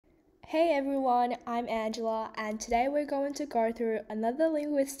Hey everyone, I'm Angela, and today we're going to go through another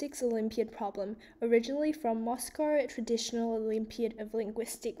Linguistics Olympiad problem, originally from Moscow Traditional Olympiad of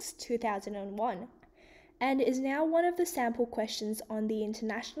Linguistics 2001, and is now one of the sample questions on the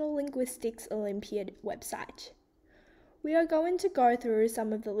International Linguistics Olympiad website. We are going to go through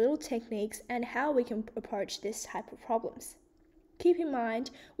some of the little techniques and how we can approach this type of problems. Keep in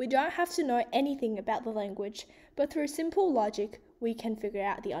mind, we don't have to know anything about the language, but through simple logic, we can figure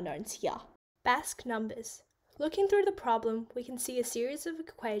out the unknowns here. Basque numbers. Looking through the problem, we can see a series of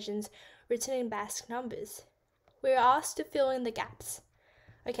equations written in Basque numbers. We are asked to fill in the gaps.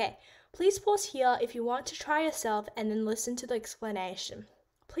 Okay, please pause here if you want to try yourself and then listen to the explanation.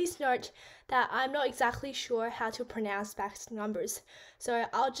 Please note that I'm not exactly sure how to pronounce Basque numbers, so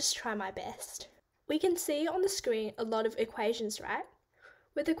I'll just try my best. We can see on the screen a lot of equations, right?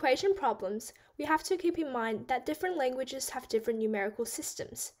 With equation problems, we have to keep in mind that different languages have different numerical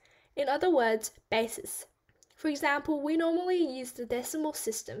systems. In other words, bases. For example, we normally use the decimal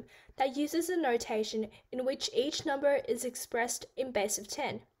system that uses a notation in which each number is expressed in base of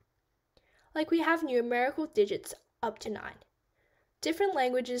 10. Like we have numerical digits up to 9. Different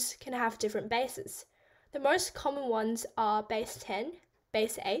languages can have different bases. The most common ones are base 10,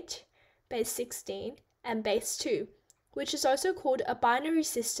 base 8, base 16, and base 2, which is also called a binary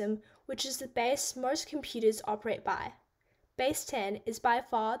system, which is the base most computers operate by. Base 10 is by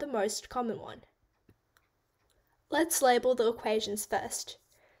far the most common one. Let's label the equations first.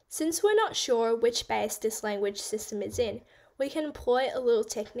 Since we're not sure which base this language system is in, we can employ a little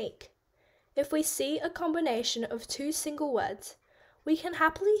technique. If we see a combination of two single words, we can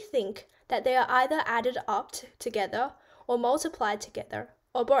happily think that they are either added up together or multiplied together,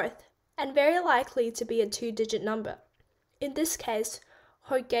 or both, and very likely to be a two-digit number. In this case,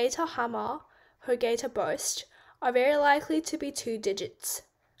 Hogeta Hammer, Hogeta Boast are very likely to be 2 digits.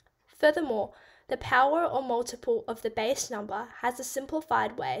 Furthermore, the power or multiple of the base number has a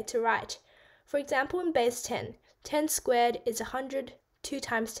simplified way to write. For example, in base 10, 10 squared is 100, 2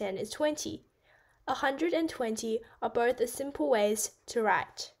 times 10 is 20. 100 and 20 are both the simple ways to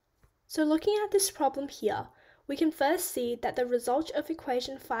write. So looking at this problem here, we can first see that the result of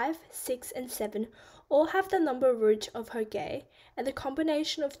equation 5, 6, and 7 all have the number root of Hoge and the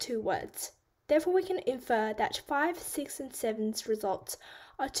combination of two words. Therefore, we can infer that 5, 6, and 7's results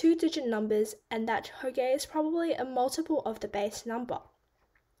are two-digit numbers and that Hoge is probably a multiple of the base number.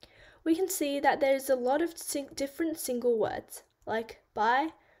 We can see that there is a lot of different single words, like buy,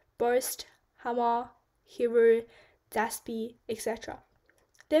 boast, hammer, hero, daspi, etc.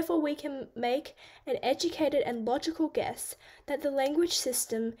 Therefore, we can make an educated and logical guess that the language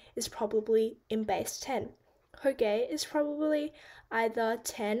system is probably in base 10. Hoge is probably either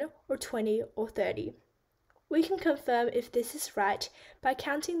 10 or 20 or 30. We can confirm if this is right by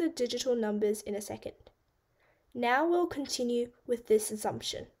counting the digital numbers in a second. Now we'll continue with this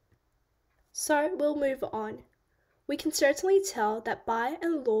assumption. So we'll move on. We can certainly tell that by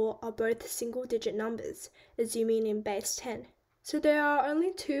and law are both single-digit numbers, assuming in base 10. So there are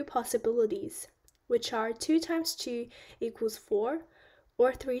only two possibilities, which are 2 times 2 equals 4,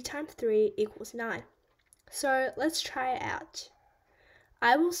 or 3 times 3 equals 9. So let's try it out.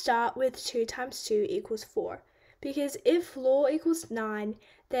 I will start with 2 times 2 equals 4, because if law equals 9,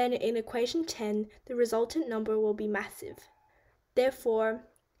 then in equation 10, the resultant number will be massive. Therefore,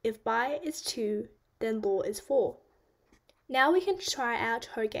 if by is 2, then law is 4. Now we can try out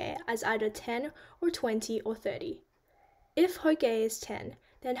Hoge as either 10 or 20 or 30. If Hoge is 10,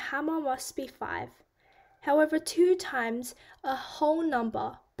 then hammer must be 5. However, 2 times a whole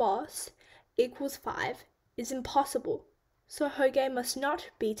number, boss, equals 5 is impossible, so Hoge must not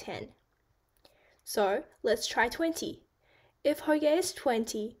be 10. So let's try 20. If Hoge is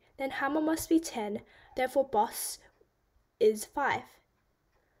 20, then hammer must be 10, therefore boss is 5.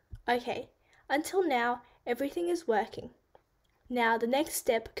 Okay, until now, everything is working. Now the next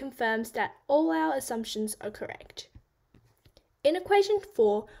step confirms that all our assumptions are correct. In equation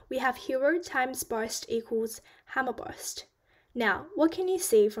 4, we have hero times boast equals hammer boast. Now, what can you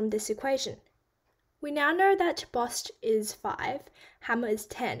see from this equation? We now know that boast is 5, hammer is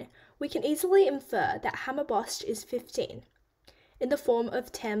 10. We can easily infer that hammer boast is 15, in the form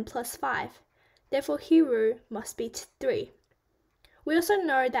of 10 plus 5. Therefore, hero must be 3. We also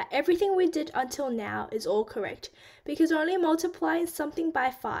know that everything we did until now is all correct, because only multiplying something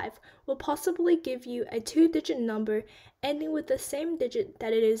by 5 will possibly give you a two-digit number ending with the same digit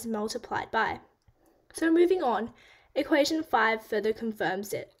that it is multiplied by. So moving on, equation 5 further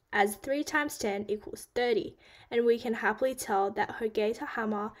confirms it, as 3 times 10 equals 30, and we can happily tell that Hogeta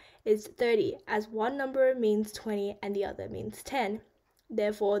hammer is 30, as one number means 20 and the other means 10.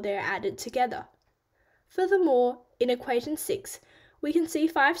 therefore they are added together. Furthermore, in equation 6, we can see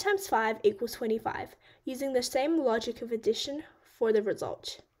 5 times 5 equals 25, using the same logic of addition for the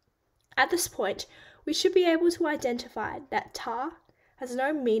result. At this point, we should be able to identify that ta has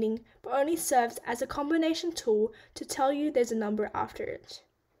no meaning but only serves as a combination tool to tell you there's a number after it.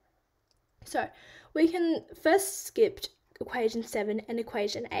 So, we can first skip equation 7 and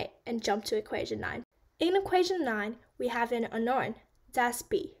equation 8 and jump to equation 9. In equation 9, we have an unknown,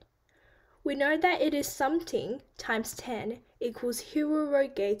 Basque. We know that it is something times 10 equals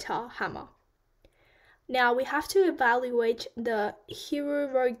hirurogeta hammer. Now we have to evaluate the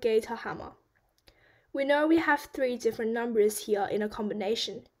hirurogeta hammer. We know we have 3 different numbers here in a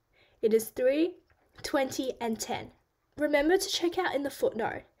combination. It is 3, 20, and 10. Remember to check out in the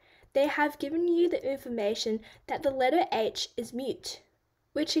footnote. They have given you the information that the letter H is mute,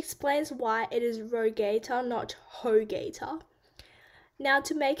 which explains why it is rogeta, not hogeta. Now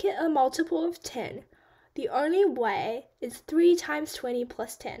to make it a multiple of 10, the only way is 3 times 20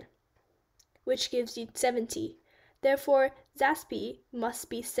 plus 10, which gives you 70. Therefore, Basque must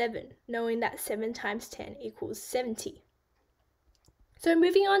be 7, knowing that 7 times 10 equals 70. So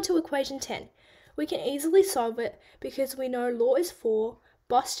moving on to equation 10, we can easily solve it because we know law is 4,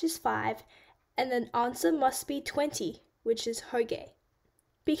 Basque is 5, and the answer must be 20, which is hoge.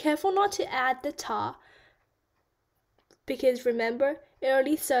 Be careful not to add the ta, because remember, it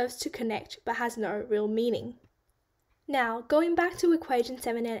only serves to connect but has no real meaning. Now, going back to equation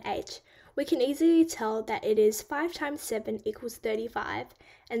 7 and 8, we can easily tell that it is 5 times 7 equals 35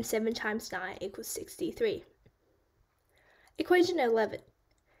 and 7 times 9 equals 63. Equation 11.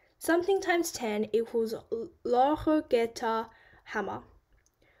 Something times 10 equals lorogeta hammer.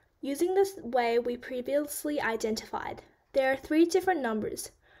 Using this way we previously identified, there are 3 different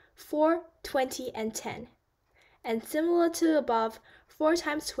numbers, 4, 20, and 10. And similar to above, 4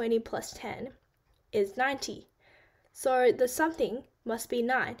 times 20 plus 10 is 90. So the something must be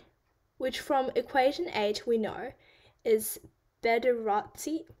 9, which from equation 8 we know is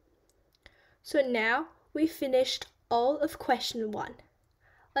Bederazzi. So now we've finished all of question 1.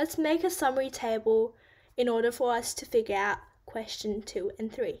 Let's make a summary table in order for us to figure out question 2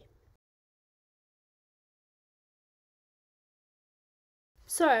 and 3.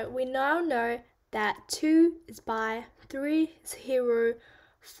 So we now know that 2 is by, 3 is hero,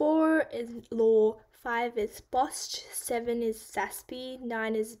 4 is law, 5 is Basque, 7 is Basque,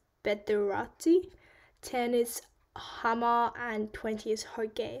 9 is Bederazzi, 10 is hammer, and 20 is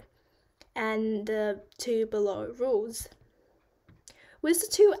hoge, and the 2 below rules. With the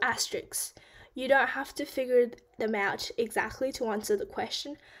 2 asterisks, you don't have to figure them out exactly to answer the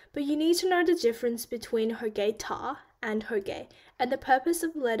question, but you need to know the difference between hogeta and hoge, and the purpose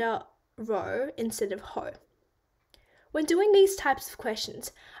of letter ro instead of ho. When doing these types of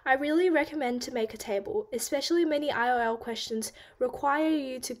questions, I really recommend to make a table, especially many IOL questions require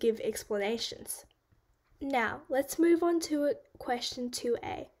you to give explanations. Now, let's move on to question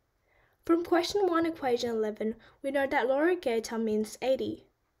 2a. From question 1 equation 11, we know that lorogeta means 80.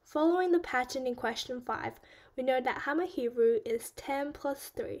 Following the pattern in question 5, we know that hammer hiru is 10 plus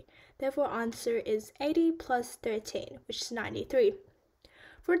 3, therefore answer is 80 plus 13, which is 93.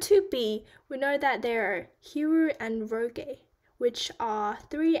 For 2b, we know that there are hiru and roge, which are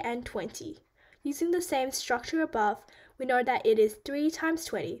 3 and 20. Using the same structure above, we know that it is 3 times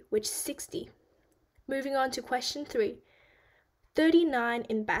 20, which is 60. Moving on to question 3, 39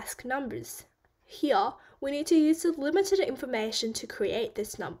 in Basque numbers. Here, we need to use the limited information to create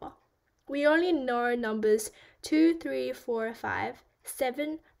this number. We only know numbers 2, 3, 4, 5,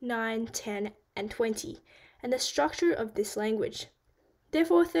 7, 9, 10, and 20, and the structure of this language.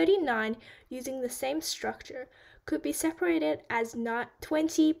 Therefore, 39, using the same structure, could be separated as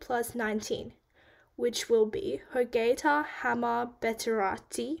 20 plus 19, which will be hogeta hammer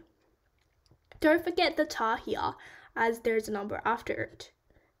Bederazzi. Don't forget the ta here, as there's a number after it.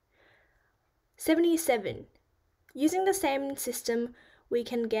 77. Using the same system, we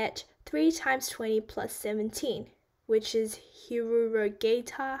can get 3 times 20 plus 17, which is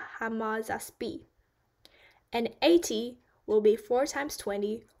hirurogeta hammer Basque. And 80 will be 4 times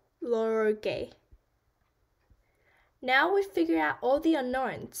 20 loroge. Now we've figured out all the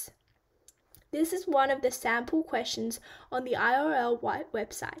unknowns. This is one of the sample questions on the IOL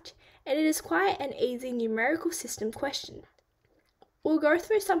website, and it is quite an easy numerical system question. We'll go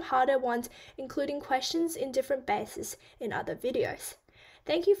through some harder ones, including questions in different bases in other videos.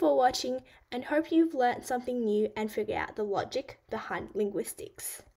 Thank you for watching, and hope you've learnt something new and figured out the logic behind linguistics.